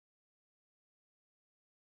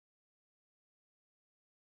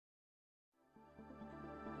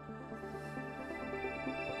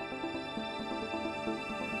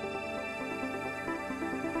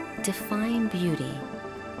Define beauty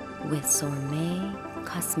with SORMÉ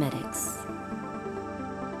Cosmetics.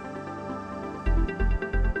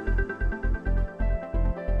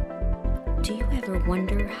 Do you ever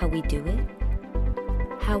wonder how we do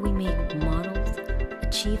it? How we make models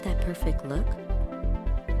achieve that perfect look?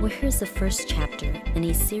 Well, here's the first chapter in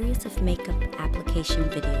a series of makeup application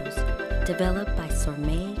videos developed by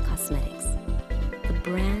SORMÉ Cosmetics, the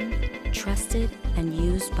brand trusted and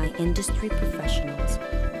used by industry professionals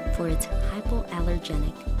for its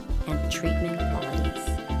hypoallergenic and treatment qualities.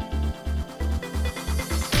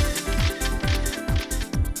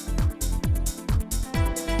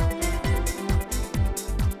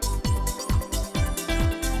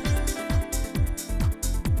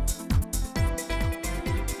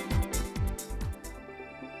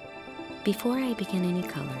 Before I begin any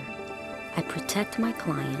color, I protect my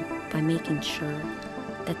client by making sure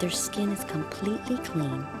that their skin is completely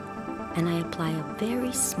clean, and I apply a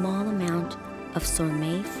very small amount of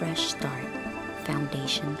SORMÉ Fresh Start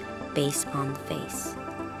foundation based on the face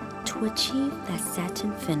to achieve that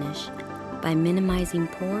satin finish by minimizing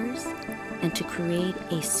pores and to create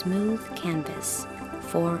a smooth canvas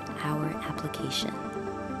for our application.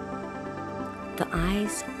 The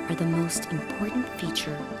eyes are the most important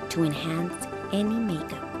feature to enhance any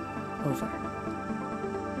makeup over.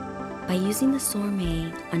 By using the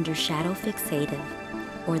SORMÉ Under Shadow Fixative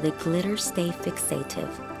or the Glitter Stay Fixative,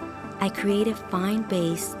 I create a fine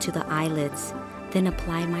base to the eyelids, then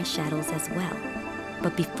apply my shadows as well.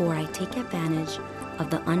 But before I take advantage of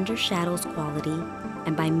the under shadows quality,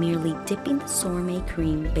 and by merely dipping the SORMÉ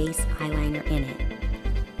cream base eyeliner in it,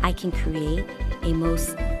 I can create a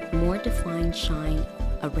more defined shine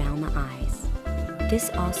around the eyes.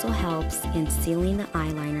 This also helps in sealing the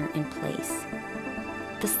eyeliner in place.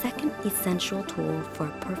 The second essential tool for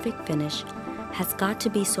a perfect finish has got to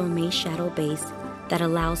be SORMÉ Shadow Base that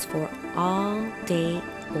allows for all day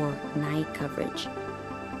or night coverage.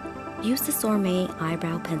 Use the SORMÉ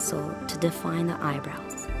Eyebrow Pencil to define the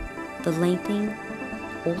eyebrows, the lengthening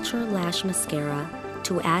Ultra Lash Mascara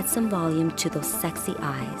to add some volume to those sexy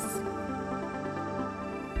eyes.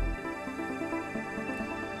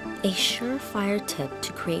 A surefire tip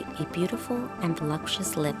to create a beautiful and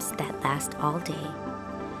voluptuous lips that last all day.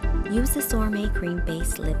 Use the SORMÉ cream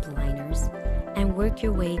based lip liners and work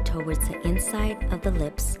your way towards the inside of the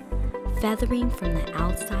lips, feathering from the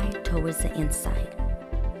outside towards the inside.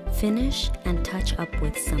 Finish and touch up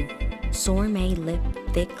with some SORMÉ Lip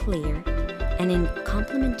Thick Clear and in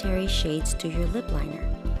complementary shades to your lip liner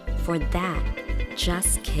for that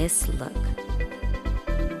just kiss look.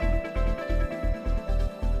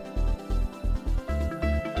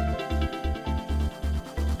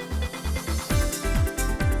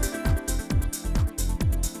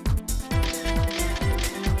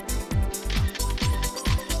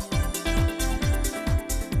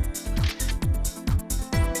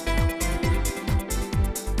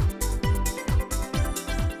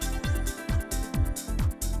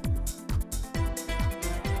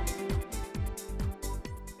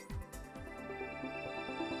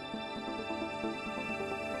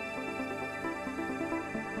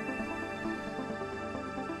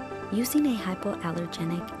 Using a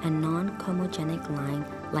hypoallergenic and non-comedogenic line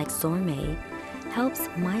like SORMÉ helps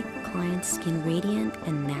my client's skin radiant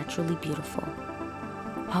and naturally beautiful.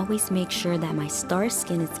 Always make sure that my star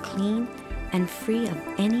skin is clean and free of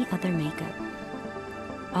any other makeup.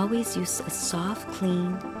 Always use a soft,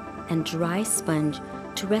 clean, and dry sponge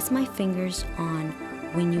to rest my fingers on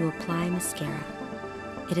when you apply mascara.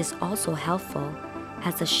 It is also helpful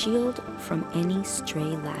as a shield from any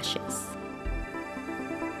stray lashes.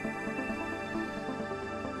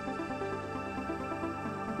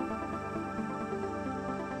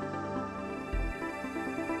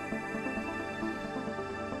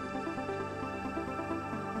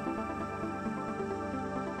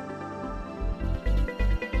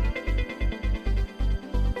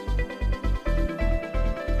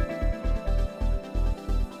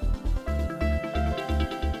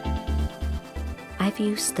 I've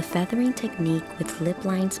used the feathering technique with lip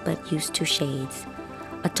lines but used two shades.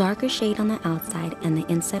 A darker shade on the outside and the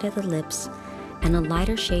inside of the lips, and a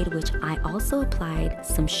lighter shade which I also applied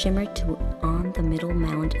some shimmer to on the middle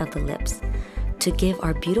mound of the lips to give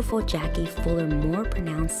our beautiful Jackie fuller, more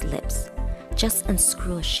pronounced lips. Just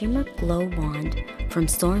unscrew a shimmer glow wand from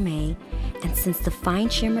SORMÉ, and since the fine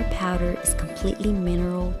shimmer powder is completely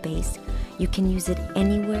mineral based, you can use it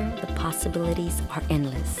anywhere. The possibilities are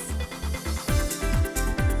endless.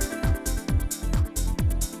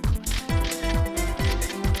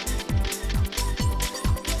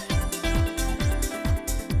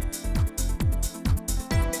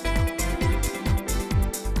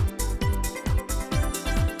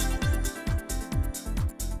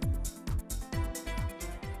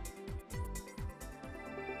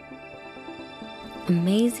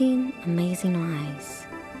 amazing, amazing eyes.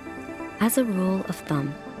 As a rule of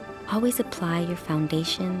thumb, always apply your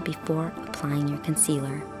foundation before applying your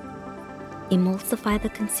concealer. Emulsify the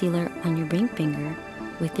concealer on your ring finger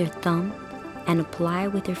with your thumb and apply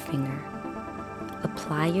with your finger.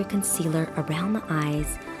 Apply your concealer around the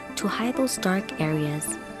eyes to hide those dark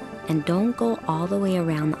areas, and don't go all the way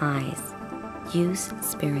around the eyes. Use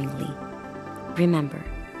sparingly. Remember,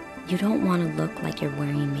 you don't want to look like you're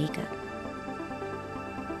wearing makeup.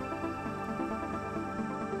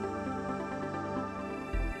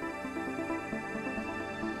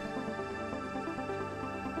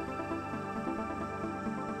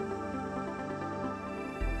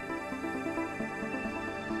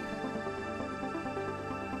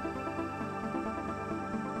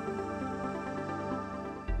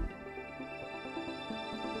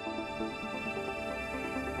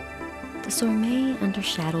 The SORMÉ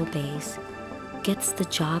Undershadow Base gets the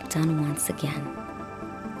job done once again.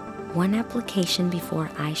 One application before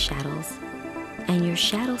eyeshadows, and your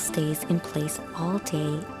shadow stays in place all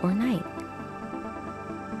day or night.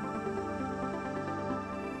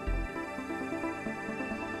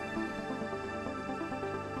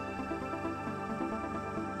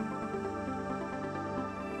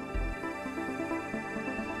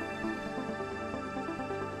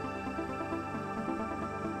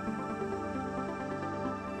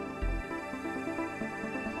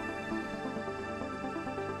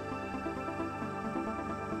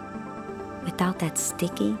 Without that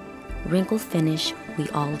sticky, wrinkled finish we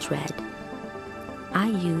all dread. I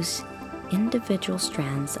use individual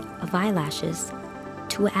strands of eyelashes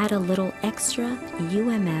to add a little extra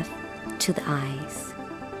UMF to the eyes.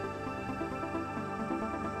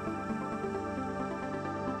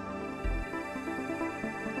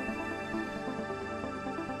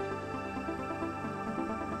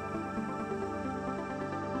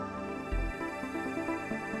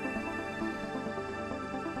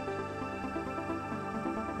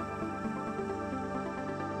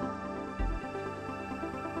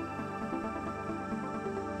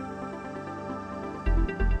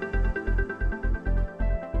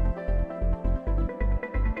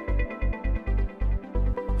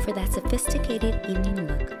 For that sophisticated evening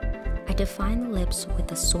look, I define the lips with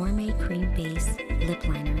the SORMÉ cream base lip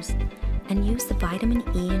liners and use the vitamin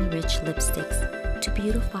E enriched lipsticks to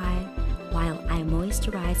beautify while I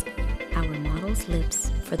moisturize our model's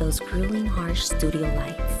lips for those grueling harsh studio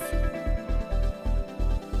lights.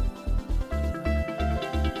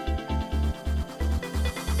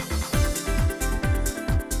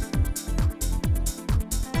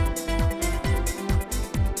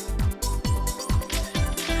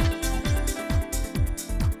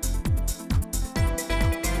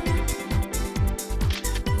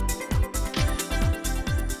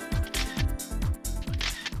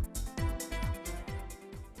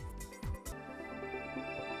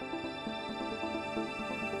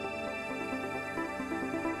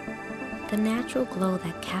 The natural glow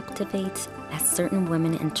that captivates as certain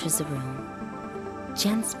women enters the room.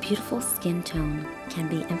 Jen's beautiful skin tone can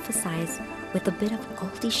be emphasized with a bit of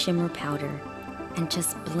goldy shimmer powder and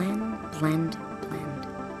just blend, blend, blend.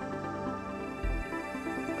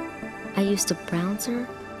 I used a bronzer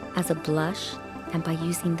as a blush, and by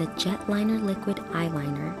using the Jet Liner liquid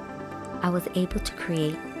eyeliner, I was able to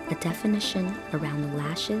create a definition around the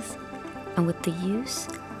lashes, and with the use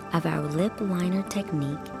of our lip liner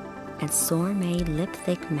technique and SORMÉ Lip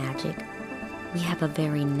Thick Magic, we have a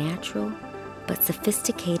very natural but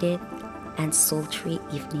sophisticated and sultry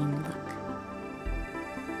evening look.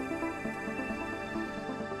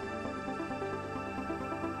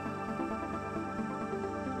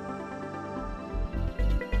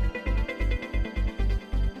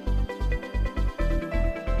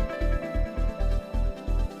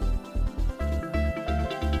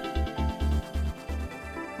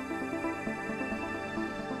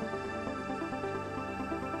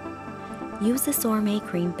 Use the SORMÉ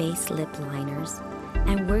cream base lip liners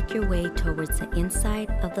and work your way towards the inside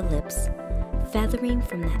of the lips, feathering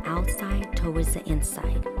from the outside towards the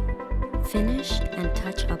inside. Finish and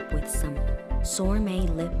touch up with some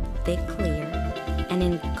SORMÉ Lip Thick Clear and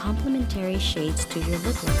in complementary shades to your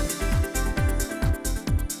lip liner.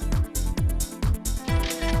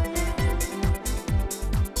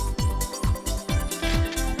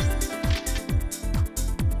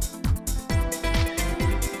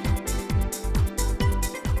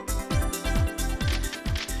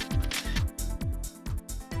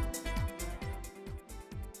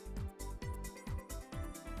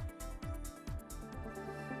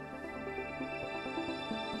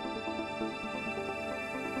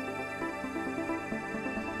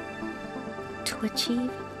 To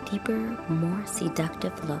achieve deeper, more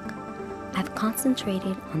seductive look, I've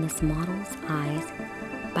concentrated on this model's eyes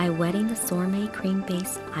by wetting the SORMÉ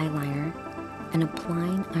cream-based eyeliner and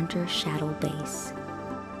applying under shadow base.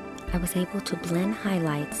 I was able to blend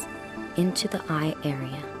highlights into the eye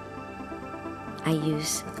area. I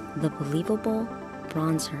used the Believable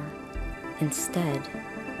bronzer instead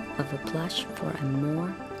of the blush for a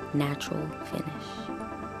more natural finish.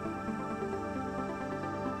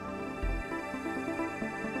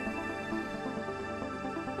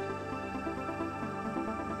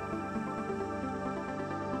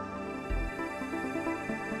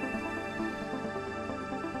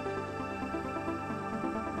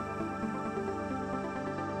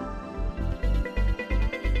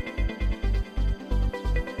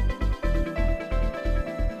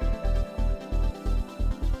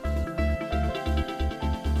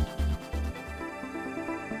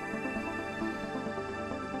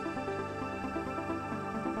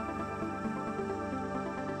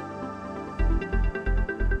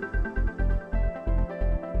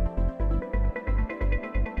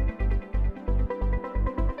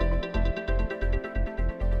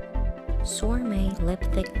 SORMÉ Lip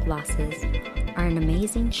Thick Glosses are an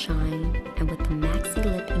amazing shine, and with the Maxi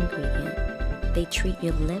Lip ingredient, they treat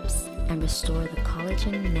your lips and restore the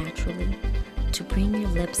collagen naturally to bring your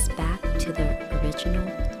lips back to their original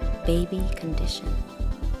baby condition.